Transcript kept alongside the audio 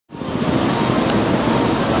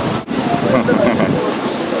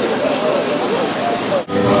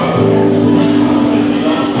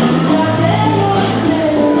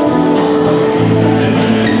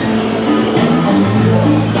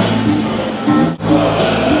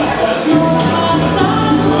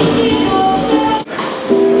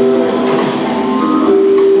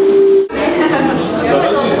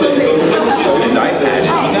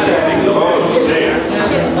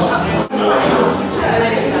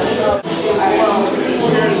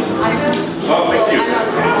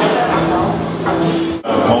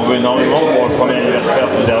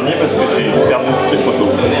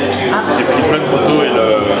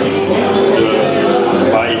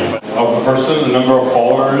the number of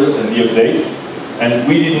followers and the updates. And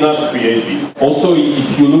we did not create this. Also,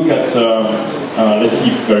 if you look at, let's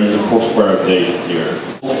see if there is a Foursquare update here.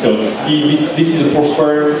 So see, this is a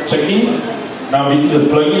Foursquare check-in. Now this is a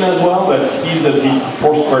plugin as well that sees that it's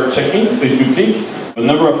Foursquare check-in. So if you click, the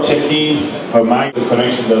number of check-ins per mic, the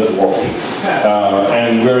connection doesn't work.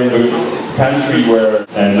 And we're in the country where,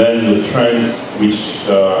 and then the trends which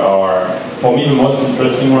are, for me, the most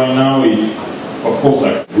interesting right now is, of course,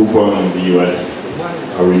 like Groupon in the US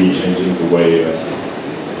are really changing the way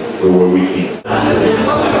we think.